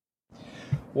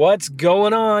What's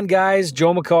going on, guys?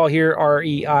 Joe McCall here,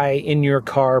 REI In Your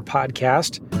Car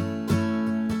podcast.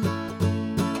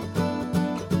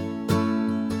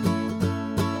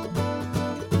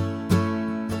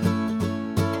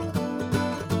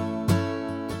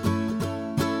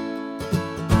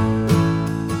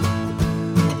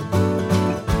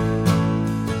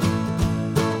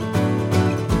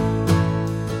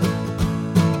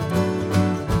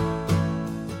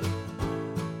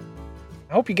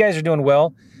 I hope you guys are doing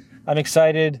well. I'm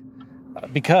excited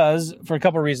because for a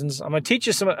couple of reasons. I'm going to teach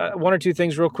you some one or two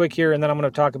things real quick here, and then I'm going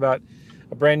to talk about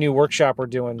a brand new workshop we're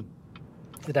doing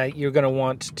that you're going to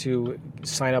want to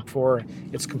sign up for.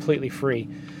 It's completely free.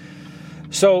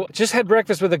 So just had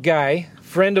breakfast with a guy,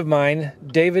 friend of mine,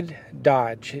 David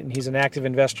Dodge, and he's an active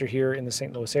investor here in the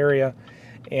St. Louis area,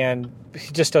 and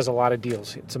he just does a lot of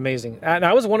deals. It's amazing. And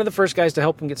I was one of the first guys to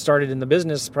help him get started in the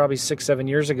business probably 6-7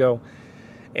 years ago.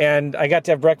 And I got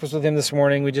to have breakfast with him this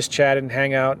morning. We just chatted and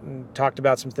hang out and talked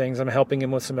about some things. I'm helping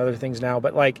him with some other things now.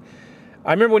 But I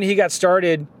remember when he got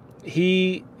started,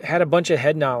 he had a bunch of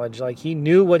head knowledge. He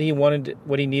knew what he wanted,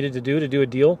 what he needed to do a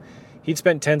deal. He'd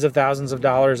spent tens of thousands of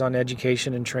dollars on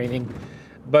education and training,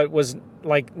 but was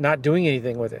not doing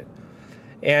anything with it.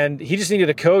 And he just needed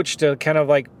a coach to kind of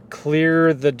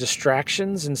clear the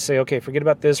distractions and say, okay, forget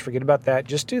about this, forget about that.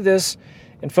 Just do this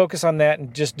and focus on that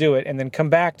and just do it, and then come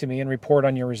back to me and report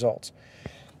on your results.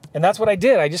 And that's what I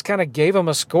did. I just kind of gave him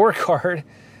a scorecard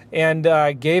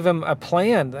and gave him a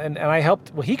plan, and I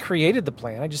helped. Well, he created the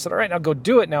plan. I just said, all right, now go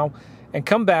do it now and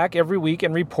come back every week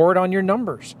and report on your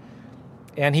numbers.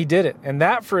 And he did it. And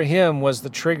that for him was the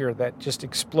trigger that just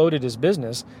exploded his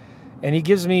business. And he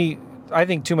gives me, I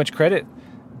think, too much credit,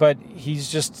 but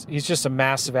he's just a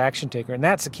massive action taker, and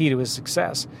that's the key to his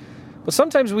success. But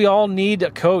sometimes we all need a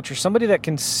coach or somebody that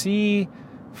can see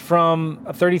from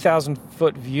a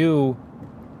 30,000-foot view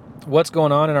what's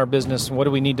going on in our business and what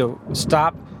do we need to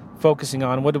stop focusing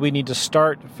on, what do we need to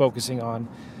start focusing on,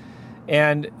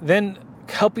 and then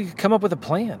help you come up with a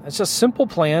plan. It's a simple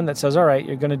plan that says, all right,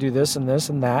 you're going to do this and this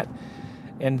and that,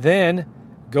 and then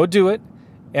go do it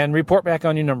and report back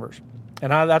on your numbers.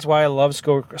 And that's why I love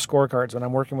scorecards when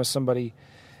I'm working with somebody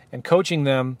and coaching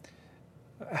them.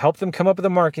 Help them come up with a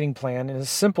marketing plan, and it's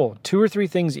simple. 2 or 3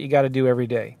 things that you got to do every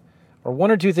day, or 1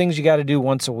 or 2 things you got to do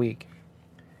once a week,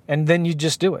 and then you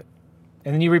just do it,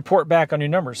 and then you report back on your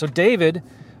numbers. So David,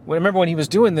 remember when he was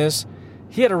doing this,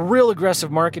 he had a real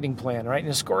aggressive marketing plan, right? And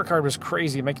his scorecard was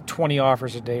crazy, making 20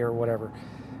 offers a day or whatever.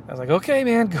 I was like, okay,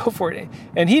 man, go for it.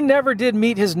 And he never did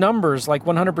meet his numbers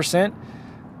 100%,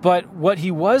 but what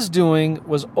he was doing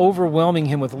was overwhelming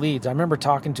him with leads. I remember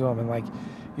talking to him and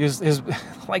he was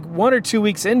 1 or 2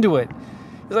 weeks into it.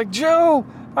 He's like, Joe,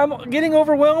 I'm getting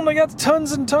overwhelmed. I got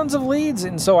tons and tons of leads.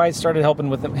 And so I started helping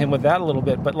with him with that a little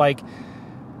bit. But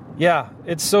yeah,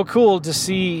 it's so cool to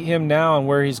see him now and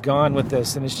where he's gone with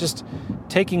this. And it's just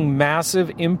taking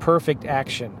massive, imperfect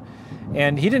action.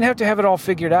 And he didn't have to have it all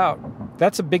figured out.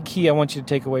 That's a big key I want you to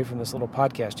take away from this little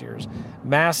podcast here is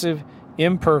massive,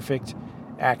 imperfect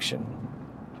action.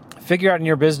 Figure out in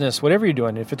your business, whatever you're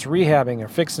doing, if it's rehabbing or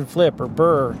fix and flip or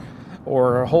BRRRR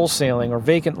or wholesaling or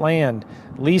vacant land,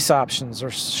 lease options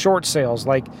or short sales,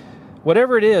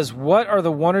 whatever it is, what are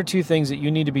the 1 or 2 things that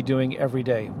you need to be doing every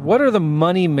day? What are the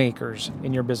money makers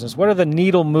in your business? What are the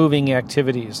needle moving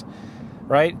activities,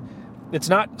 right? It's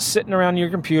not sitting around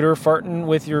your computer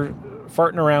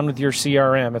farting around with your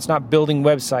CRM. It's not building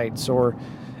websites or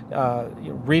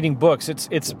reading books.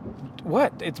 It's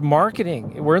what? It's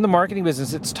marketing. We're in the marketing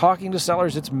business. It's talking to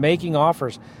sellers. It's making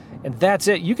offers. And that's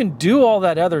it. You can do all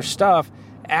that other stuff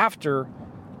after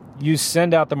you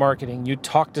send out the marketing. You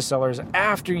talk to sellers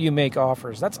after you make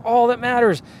offers. That's all that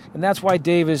matters. And that's why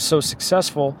Dave is so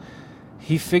successful.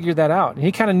 He figured that out. And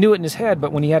he kind of knew it in his head,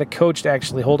 but when he had a coach to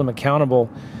actually hold him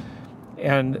accountable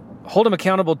and hold him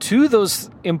accountable to those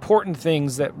important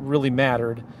things that really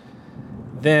mattered,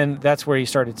 then that's where he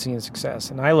started seeing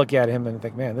success. And I look at him and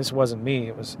think, man, this wasn't me.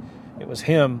 It was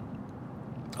him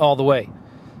all the way.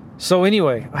 So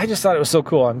anyway, I just thought it was so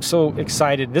cool. I'm so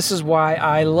excited. This is why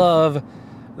I love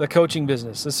the coaching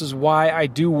business. This is why I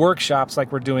do workshops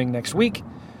like we're doing next week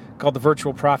called the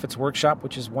Virtual Profits Workshop,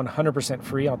 which is 100%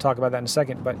 free. I'll talk about that in a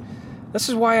second. But this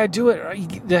is why I do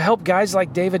it, to help guys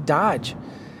like David Dodge,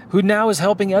 who now is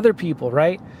helping other people,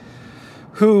 right?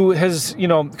 Who has,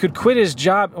 could quit his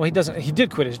job. Well, he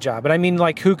did quit his job, but I mean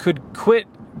who could quit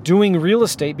doing real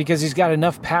estate because he's got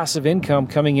enough passive income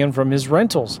coming in from his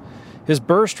rentals, his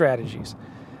BRRRR strategies.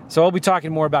 So I'll be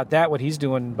talking more about that, what he's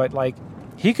doing, but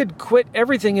he could quit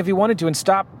everything if he wanted to and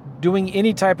stop doing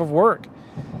any type of work.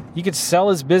 He could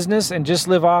sell his business and just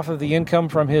live off of the income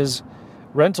from his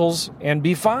rentals and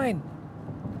be fine.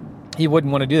 he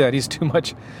wouldn't want to do that. He's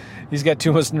got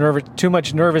too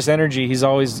much nervous energy. He's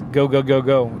always go, go, go,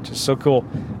 go, which is so cool.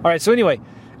 All right. So anyway,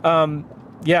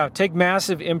 take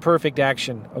massive imperfect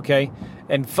action. Okay.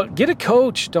 And get a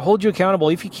coach to hold you accountable.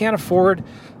 If you can't afford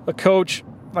a coach,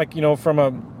 like, from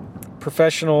a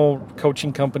professional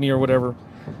coaching company or whatever,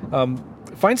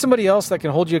 find somebody else that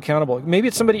can hold you accountable. Maybe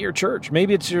it's somebody at your church.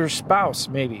 Maybe it's your spouse.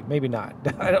 Maybe not.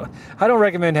 I don't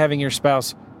recommend having your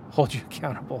spouse hold you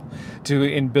accountable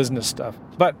in business stuff.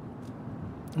 But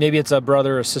maybe it's a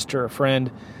brother, a sister, a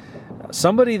friend,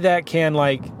 somebody that can,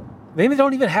 maybe they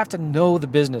don't even have to know the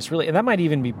business really, and that might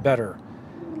even be better.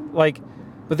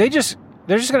 But they're just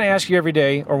going to ask you every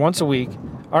day or once a week,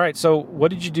 all right, so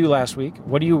what did you do last week?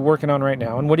 What are you working on right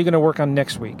now? And what are you going to work on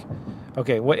next week?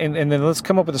 Okay, and then let's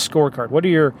come up with a scorecard. What are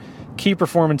your key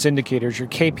performance indicators, your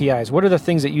KPIs? What are the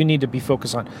things that you need to be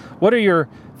focused on? What are your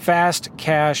fast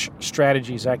cash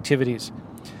strategies, activities?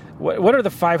 What are the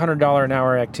 $500 an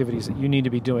hour activities that you need to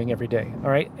be doing every day? All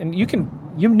right, and you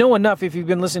know enough if you've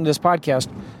been listening to this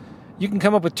podcast, you can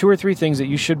come up with 2 or 3 things that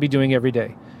you should be doing every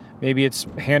day. Maybe it's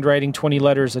handwriting 20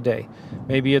 letters a day.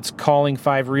 Maybe it's calling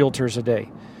 5 realtors a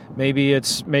day. Maybe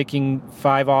it's making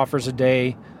 5 offers a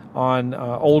day on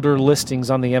older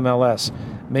listings on the MLS.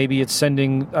 Maybe it's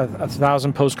sending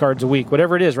 1,000 postcards a week,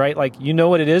 whatever it is, right? You know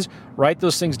what it is, write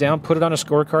those things down, put it on a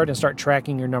scorecard, and start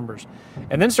tracking your numbers.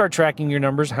 And then start tracking your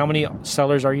numbers. How many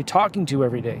sellers are you talking to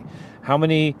every day? How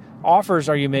many offers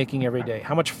are you making every day?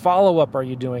 How much follow-up are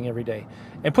you doing every day?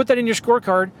 And put that in your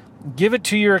scorecard, give it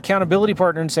to your accountability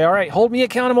partner and say, all right, hold me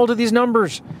accountable to these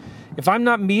numbers. If I'm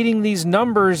not meeting these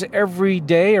numbers every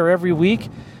day or every week,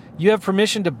 you have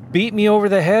permission to beat me over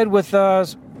the head with a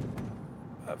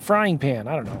frying pan.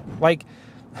 I don't know.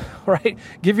 Right?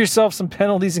 Give yourself some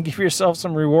penalties and give yourself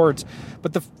some rewards.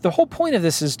 But the whole point of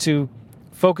this is to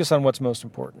focus on what's most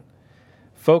important.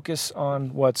 Focus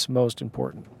on what's most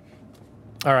important.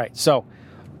 All right. So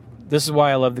this is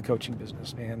why I love the coaching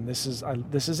business, man. This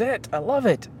is it. I love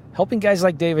it. Helping guys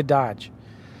like David Dodge.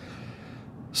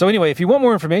 So anyway, if you want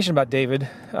more information about David,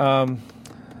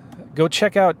 go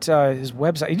check out his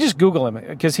website. You just Google him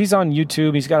because he's on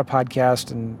YouTube. He's got a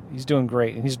podcast and he's doing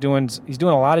great. And he's doing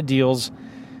a lot of deals,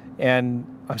 and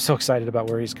I'm so excited about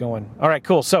where he's going. All right,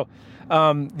 cool. So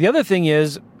the other thing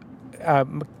is,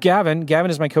 Gavin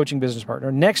is my coaching business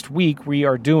partner. Next week we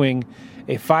are doing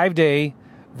a 5-day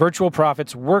virtual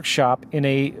profits workshop in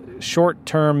a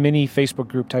short-term mini Facebook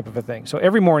group type of a thing. So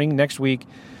every morning next week,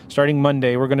 starting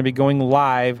Monday, we're going to be going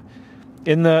live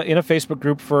in a Facebook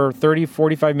group for 30,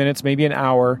 45 minutes, maybe an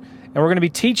hour, and we're going to be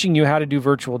teaching you how to do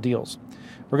virtual deals.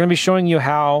 We're going to be showing you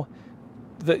how,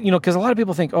 because a lot of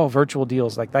people think, oh, virtual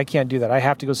deals, I can't do that. I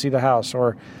have to go see the house,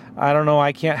 or I don't know,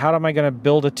 I can't. How am I going to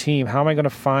build a team? How am I going to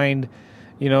find,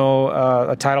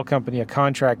 a title company, a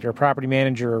contractor, a property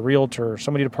manager, a realtor,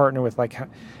 somebody to partner with?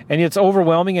 And it's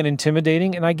overwhelming and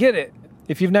intimidating, and I get it.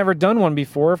 If you've never done one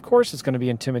before, of course it's going to be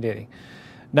intimidating.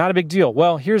 Not a big deal.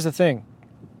 Well, here's the thing.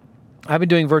 I've been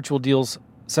doing virtual deals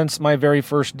since my very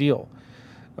first deal.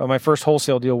 My first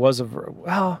wholesale deal was it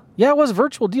was a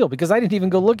virtual deal because I didn't even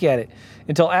go look at it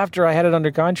until after I had it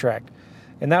under contract.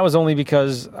 And that was only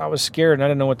because I was scared and I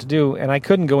didn't know what to do, and I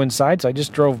couldn't go inside, so I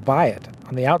just drove by it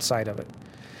on the outside of it.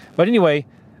 But anyway,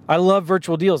 I love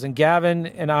virtual deals, and Gavin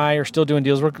and I are still doing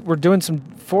deals. We're doing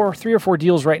 3 or 4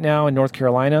 deals right now in North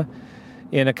Carolina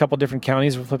in a couple different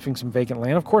counties. We're flipping some vacant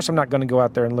land. Of course, I'm not going to go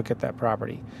out there and look at that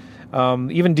property.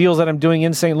 Even deals that I'm doing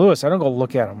in St. Louis, I don't go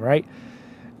look at them, right?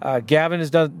 Gavin has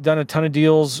done a ton of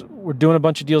deals. We're doing a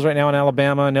bunch of deals right now in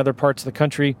Alabama and other parts of the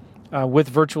country with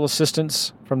virtual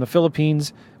assistants from the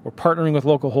Philippines. We're partnering with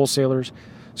local wholesalers.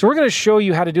 So we're going to show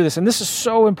you how to do this. And this is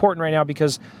so important right now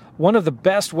because one of the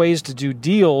best ways to do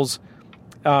deals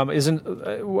is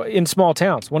in small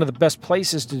towns. One of the best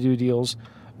places to do deals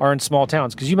are in small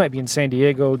towns because you might be in San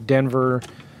Diego, Denver,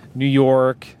 New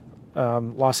York,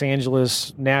 Los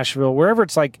Angeles, Nashville, wherever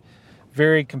it's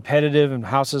very competitive and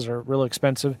houses are real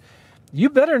expensive. You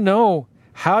better know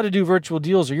how to do virtual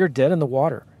deals or you're dead in the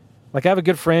water. I have a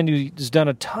good friend who's done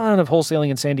a ton of wholesaling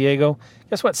in San Diego.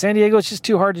 Guess what? San Diego is just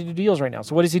too hard to do deals right now.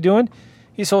 So what is he doing?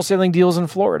 He's wholesaling deals in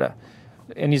Florida.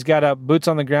 And he's got a boots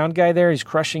on the ground guy there. He's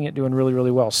crushing it, doing really,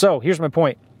 really well. So here's my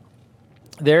point.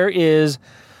 There is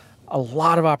a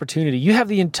lot of opportunity. You have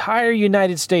the entire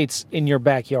United States in your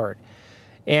backyard.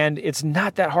 And it's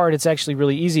not that hard. It's actually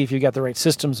really easy if you got the right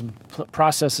systems and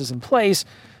processes in place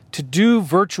to do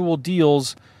virtual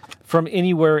deals from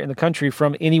anywhere in the country,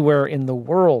 from anywhere in the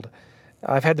world.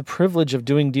 I've had the privilege of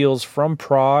doing deals from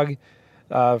Prague,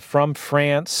 from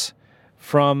France,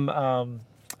 from,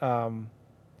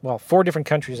 4 different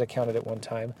countries I counted at one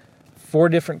time. 4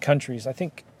 different countries. I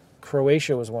think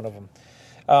Croatia was one of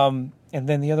them. And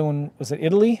then the other one, was it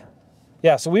Italy?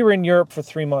 Yeah, so we were in Europe for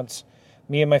 3 months.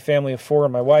 Me and my family of 4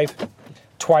 and my wife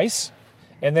twice.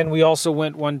 And then we also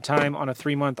went one time on a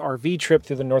 3-month RV trip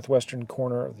through the northwestern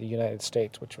corner of the United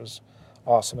States, which was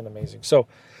awesome and amazing. So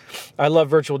I love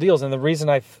virtual deals. And the reason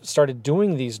I started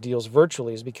doing these deals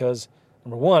virtually is because,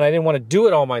 number one, I didn't want to do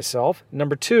it all myself.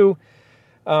 Number two,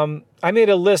 I made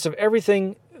a list of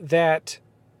everything that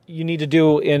you need to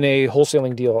do in a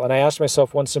wholesaling deal. And I asked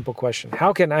myself one simple question: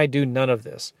 how can I do none of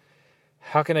this?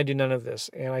 How can I do none of this?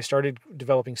 And I started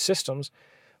developing systems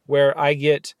where I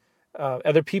get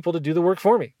other people to do the work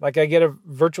for me. Like I get a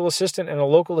virtual assistant and a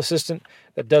local assistant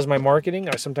that does my marketing.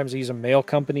 I sometimes use a mail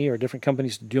company or different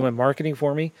companies to do my marketing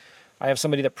for me. I have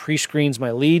somebody that pre-screens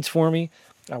my leads for me.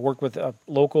 I work with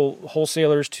local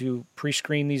wholesalers to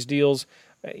pre-screen these deals,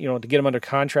 to get them under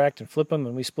contract and flip them,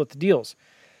 and we split the deals.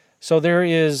 So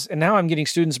and now I'm getting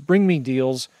students bring me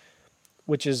deals,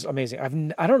 which is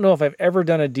amazing. I don't know if I've ever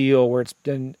done a deal where it's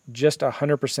been just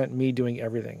 100% me doing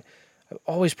everything. I've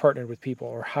always partnered with people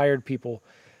or hired people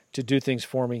to do things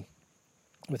for me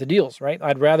with the deals, right?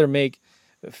 I'd rather make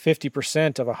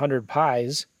 50% of 100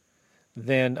 pies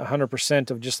than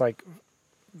 100% of just like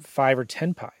 5 or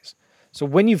 10 pies. So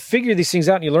when you figure these things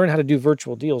out and you learn how to do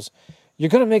virtual deals, you're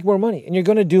going to make more money and you're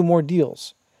going to do more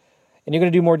deals. And you're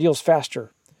going to do more deals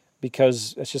faster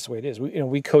because that's just the way it is.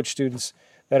 We coach students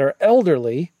that are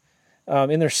elderly,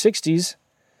 in their 60s,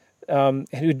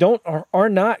 who are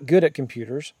not good at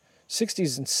computers,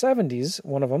 60s and 70s,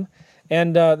 one of them,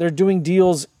 and they're doing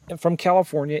deals from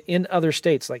California in other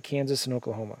states like Kansas and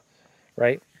Oklahoma,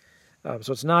 right?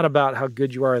 So it's not about how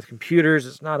good you are with computers.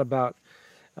 It's not about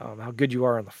how good you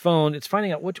are on the phone. It's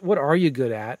finding out what are you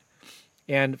good at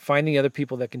and finding other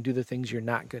people that can do the things you're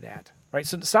not good at, right?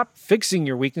 So stop fixing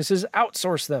your weaknesses,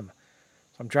 outsource them.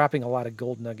 So I'm dropping a lot of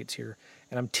gold nuggets here,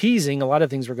 and I'm teasing a lot of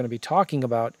things we're going to be talking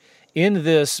about in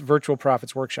this Virtual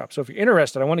Profits Workshop. So if you're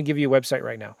interested, I want to give you a website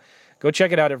right now. Go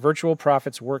check it out at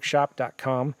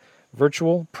virtualprofitsworkshop.com.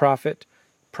 Virtual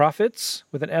Profits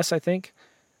with an S, I think,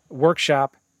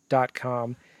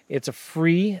 workshop.com. It's a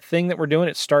free thing that we're doing.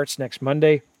 It starts next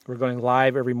Monday. We're going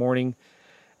live every morning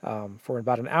for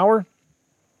about an hour.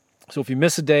 So if you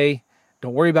miss a day,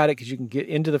 don't worry about it because you can get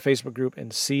into the Facebook group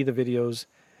and see the videos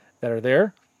that are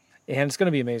there. And it's going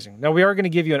to be amazing. Now, we are going to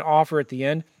give you an offer at the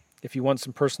end if you want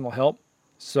some personal help.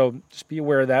 So just be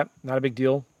aware of that. Not a big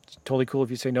deal. It's totally cool if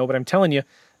you say no. But I'm telling you,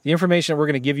 the information that we're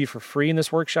going to give you for free in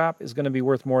this workshop is going to be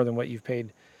worth more than what you've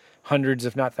paid hundreds,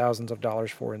 if not thousands of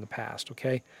dollars for in the past,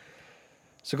 okay?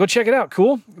 So go check it out.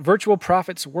 Cool.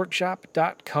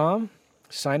 virtualprofitsworkshop.com.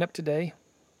 Sign up today.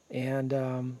 And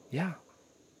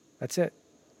that's it.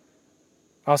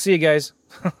 I'll see you guys.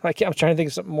 I'm trying to think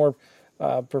of something more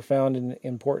profound and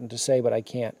important to say, but I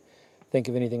can't think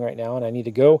of anything right now, and I need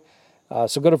to go.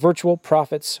 So go to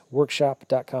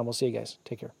virtualprofitsworkshop.com. We'll see you guys.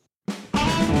 Take care.